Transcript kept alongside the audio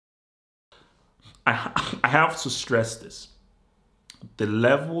I have to stress this. The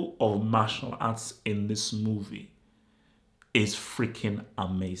level of martial arts in this movie is freaking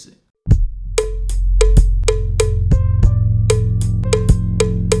amazing.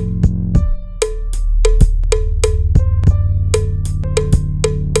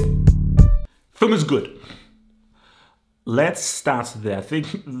 Film is good. Let's start there. I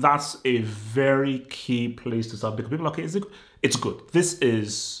think that's a very key place to start because people are like, okay, it's good. This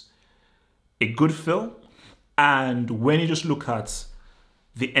is a good film. And when you just look at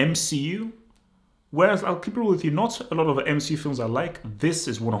the MCU, whereas I'll keep it with you, not a lot of the MCU films I like, this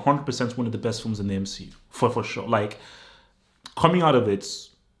is 100% one of the best films in the MCU, for sure. Like, coming out of it,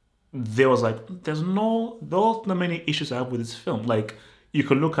 there's not many issues I have with this film. Like, you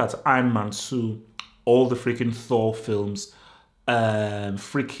can look at Iron Man 2, all the freaking Thor films,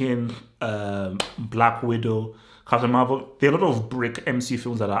 Black Widow, Captain Marvel. There are a lot of brick MCU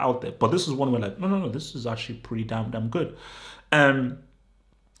films that are out there, but this is one where like, no, this is actually pretty damn good.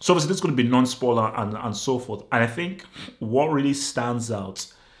 So obviously this is going to be non-spoiler and so forth. And I think what really stands out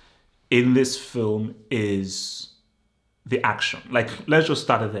in this film is the action. Like, let's just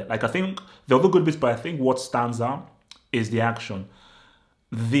start it there. Like, I think the other good bits, but I think what stands out is the action.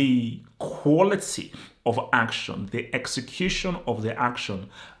 The quality of action, the execution of the action,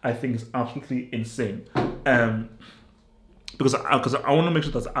 I think is absolutely insane. Because I want to make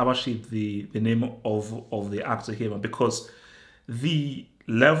sure that I've actually the name of the actor here, because the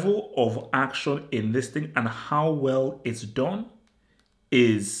level of action in this thing and how well it's done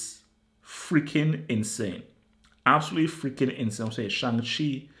is freaking insane. Absolutely freaking insane. I'm saying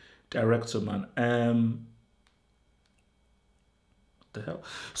Shang-Chi director, man. The hell?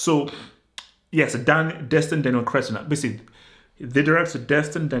 So, yes, Destin Daniel Cretton. Basically, the director,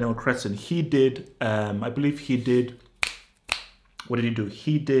 Destin Daniel Cretton, he did, I believe he did, what did he do?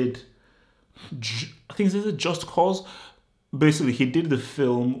 He did, I think this is Just Cause. Basically, he did the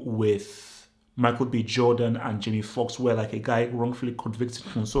film with Michael B. Jordan and Jamie Foxx, where like a guy wrongfully convicted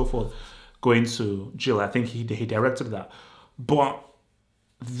and so forth going to jail. I think he directed that. But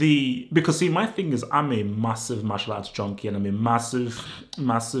because see, my thing is I'm a massive martial arts junkie and I'm a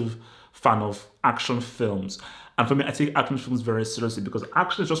massive fan of action films. And for me, I take action films very seriously because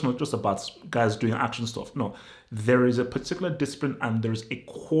action is just not just about guys doing action stuff. No, there is a particular discipline and there is a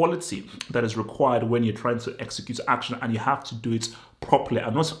quality that is required when you're trying to execute action, and you have to do it properly.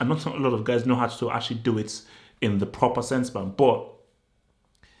 And not a lot of guys know how to actually do it in the proper sense, man. But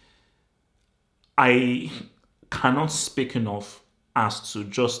I cannot speak enough as to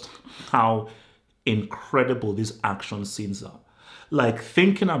just how incredible these action scenes are. Like,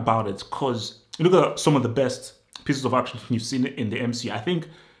 thinking about it, because look at some of the best pieces of action you've seen in the MCU. I think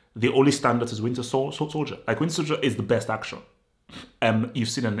the only standard is Winter Soldier. Like, Winter Soldier is the best action you've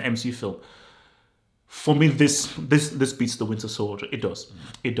seen in an MCU film. For me, this beats the Winter Soldier. It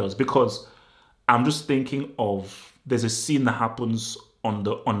does, because I'm just thinking of, there's a scene that happens on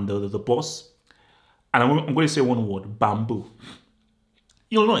the bus, and I'm going to say one word: bamboo.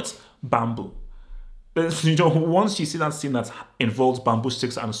 You'll know it's bamboo. You know, once you see that scene that involves bamboo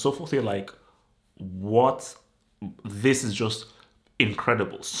sticks and so forth, you're like, what? This is just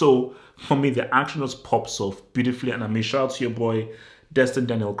incredible. So for me, the action just pops off beautifully. And I mean, shout out to your boy, Destin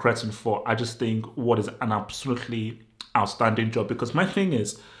Daniel Cretton, for, I just think, what is an absolutely outstanding job. Because my thing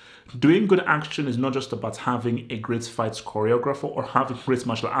is, doing good action is not just about having a great fights choreographer or having great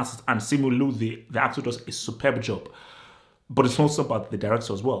martial artists. And Simu Lie, the actor, does a superb job. But it's also about the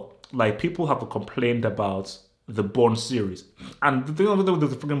director as well. Like, people have complained about the Bourne series. And the thing with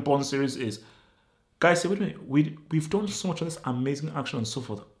the freaking Bourne series is, guys say, wait a minute, we've done so much of this amazing action and so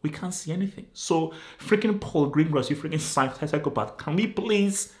forth. We can't see anything. So, freaking Paul Greengrass, you freaking psychopath, can we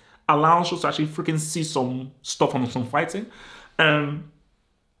please allow us to actually freaking see some stuff on some fighting?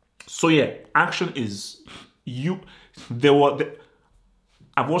 So yeah, action is,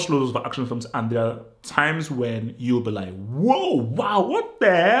 I've watched loads of action films, and there are times when you'll be like, whoa, wow, what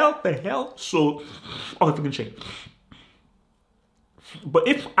the hell? So, all the freaking shit. But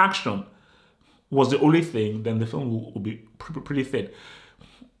if action was the only thing, then the film will be pretty thin.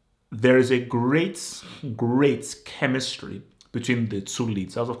 There is a great chemistry between the two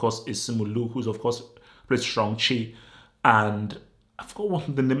leads. That, of course, is Simu Lie, who's, of course, plays Shang-Chi, and I forgot what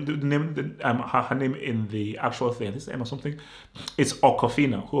her name in the actual thing. This is Emma something. It's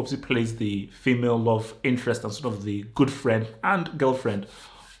Awkafina, who obviously plays the female love interest and sort of the good friend and girlfriend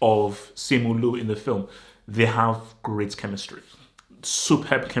of Simu Lie in the film. They have great chemistry,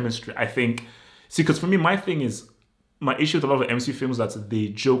 superb chemistry. I think. See, because for me, my issue with a lot of MCU films is that the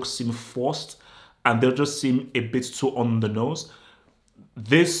jokes seem forced and they'll just seem a bit too on the nose.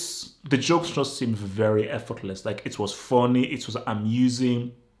 This the jokes just seemed very effortless. Like, it was funny, it was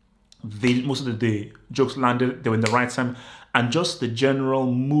amusing. Most of the jokes landed, they were in the right time, and just the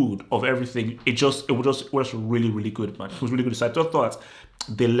general mood of everything, it was really, really good, man. It was really good. So I just thought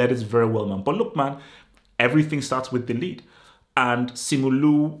they led it very well, man. But look, man, everything starts with the lead. And Simu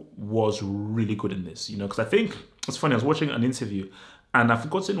Lie was really good in this, because I think, it's funny, I was watching an interview, and I've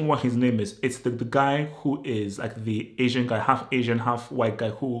forgotten what his name is. It's the guy who is like the Asian guy, half Asian, half white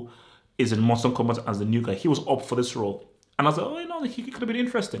guy, who is in Mortal Kombat as the new guy. He was up for this role. And I was like, oh, he could have been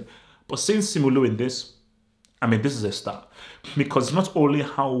interesting. But seeing Simu Lie in this, I mean, this is a star. Because not only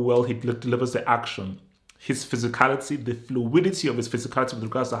how well he delivers the action, his physicality, the fluidity of his physicality with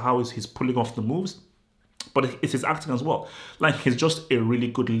regards to how he's pulling off the moves, but it's his acting as well. Like, he's just a really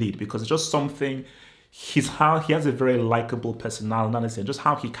good lead, because it's just something, he has a very likable personality, and just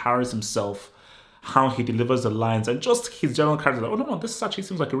how he carries himself, how he delivers the lines, and just his general character. Like, oh, no, this actually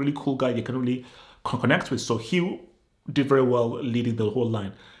seems like a really cool guy you can really connect with. So he did very well leading the whole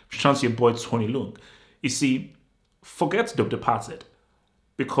line. Shout out to your boy Tony Leung. You see, forget The Departed,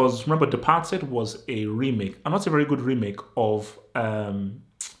 because remember, Departed was a remake, and not a very good remake, of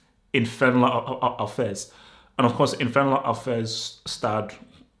Infernal Affairs. And of course, Infernal Affairs starred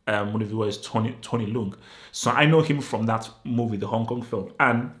one of the viewers, Tony Leung. So I know him from that movie, the Hong Kong film,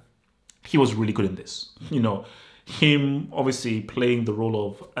 and he was really good in this. Him obviously playing the role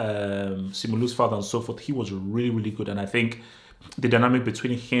of Simu Lie's father and so forth, he was really, really good. And I think the dynamic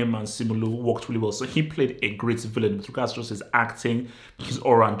between him and Simu Lie worked really well. So he played a great villain with regards to just his acting, his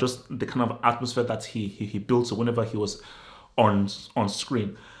aura, and just the kind of atmosphere that he built whenever he was on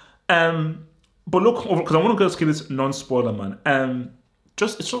screen. But look, because I want to just give this non-spoiler, man.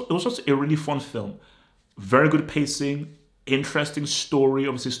 It was just a really fun film. Very good pacing, interesting story,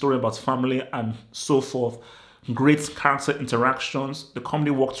 obviously story about family and so forth. Great character interactions. The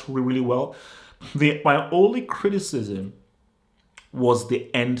comedy worked really, really well. My only criticism was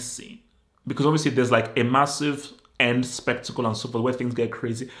the end scene, because obviously there's like a massive end spectacle and so forth where things get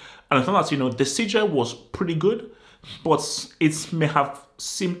crazy. And I thought that, the CGI was pretty good, but it may have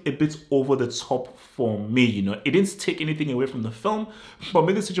seemed a bit over the top for me. It didn't take anything away from the film, but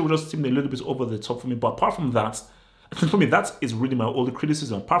maybe the CGI just seemed a little bit over the top for me. But apart from that, for me, that is really my only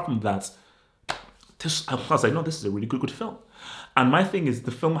criticism. Apart from that, I was like, no, this is a really good film. And my thing is,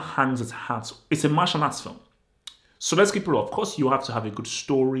 the film hangs its hat. It's a martial arts film. So let's keep it real. Of course, you have to have a good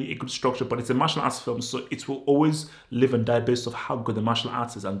story, a good structure, but it's a martial arts film, so it will always live and die based on how good the martial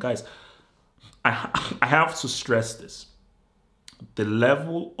arts is. And guys, I have to stress this. The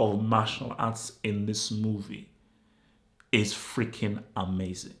level of martial arts in this movie is freaking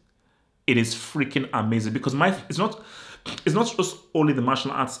amazing. It is freaking amazing, because it's not just only the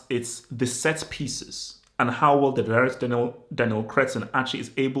martial arts, it's the set pieces and how well the director Daniel Cretton actually is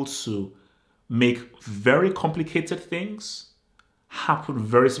able to make very complicated things happen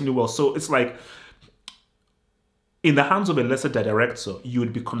very simply well. So it's like, in the hands of a lesser director, you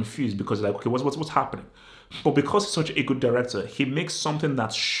would be confused, because like, okay, what's happening? But because he's such a good director, he makes something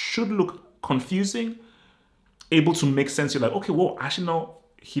that should look confusing able to make sense. You're like, okay, well, actually, no,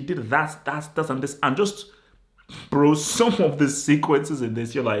 he did that, and this, and just, bro, some of the sequences in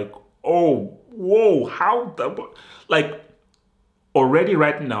this, you're like, oh, whoa, how that, like, already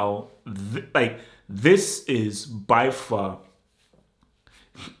right now, this is by far,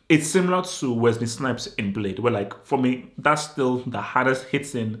 it's similar to Wesley Snipes in Blade, where, like, for me, that's still the hardest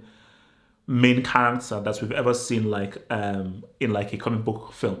hitting main character that we've ever seen, like, in like a comic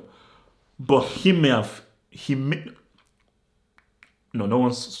book film. But no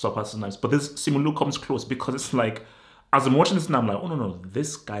one surpasses Snipes, but this Simu Lie comes close, because it's like, as I'm watching this now, I'm like, oh no,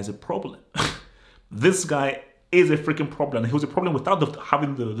 this guy's a problem. This guy is a freaking problem. He was a problem without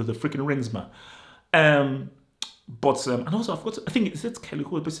having the freaking rings, man. And also I think it's Kelly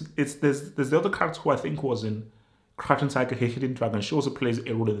Hu, but there's the other character who I think was in Crouching Tiger, Hidden Dragon. She also plays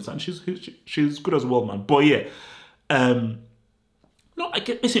a role in this, and she's good as well, man. But yeah, no,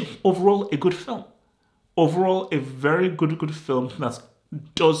 listen, overall a good film. Overall, a very good film that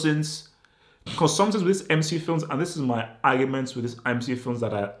doesn't, because sometimes with these MCU films, and this is my arguments with these MCU films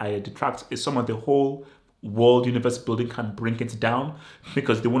that I detract, is some of the whole world universe building can bring it down,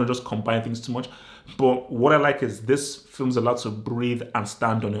 because they want to just combine things too much. But what I like is this film's allowed to breathe and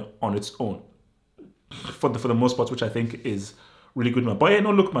stand on its own for the most part, which I think is really good, man. But yeah,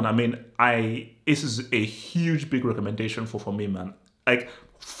 no, look, man, I mean, this is a huge big recommendation for me, man. Like,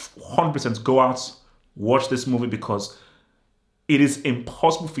 100% go out, watch this movie, because it is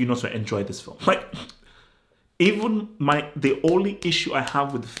impossible for you not to enjoy this film. Like, even the only issue I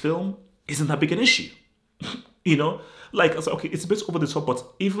have with the film isn't that big an issue. You know, like, I was like, okay, it's a bit over the top, but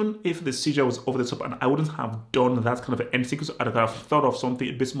even if the CGI was over the top, and I wouldn't have done that kind of anything, because I'd have thought of something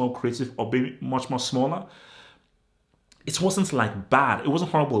a bit more creative or maybe much more smaller. It wasn't like bad. It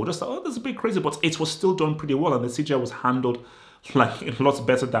wasn't horrible. We just thought, oh, that's a bit crazy, but it was still done pretty well, and the CGI was handled like a lot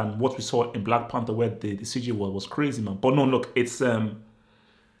better than what we saw in Black Panther, where the CGI was crazy, man. But no, look, it's like,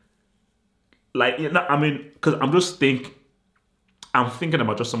 you know, I mean, because I'm thinking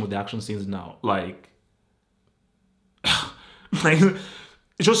about just some of the action scenes now, like. Like, it's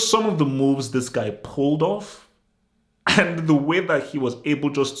just some of the moves this guy pulled off, and the way that he was able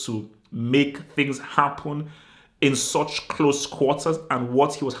just to make things happen in such close quarters, and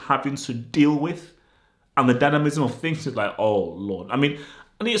what he was having to deal with, and the dynamism of things is like, oh Lord. I mean,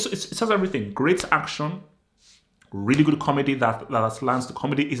 it says everything. Great action, really good comedy that lands. The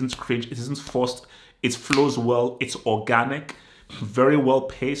comedy isn't cringe, it isn't forced, it flows well, it's organic, very well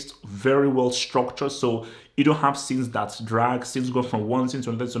paced, very well structured. So you don't have scenes that drag, scenes go from one scene to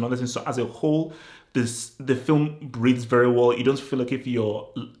another scene. So as a whole, the film breathes very well. You don't feel like if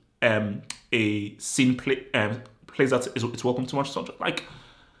you're a scene plays that it's welcome too much. So like,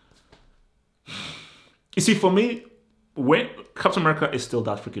 you see, for me, when Captain America is still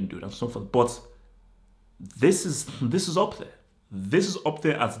that freaking dude and so forth, but this is up there. This is up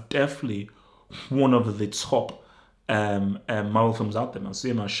there as definitely one of the top Marvel films out there, man. So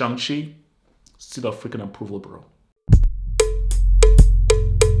yeah, man, Shang-Chi, still a freaking approval, bro.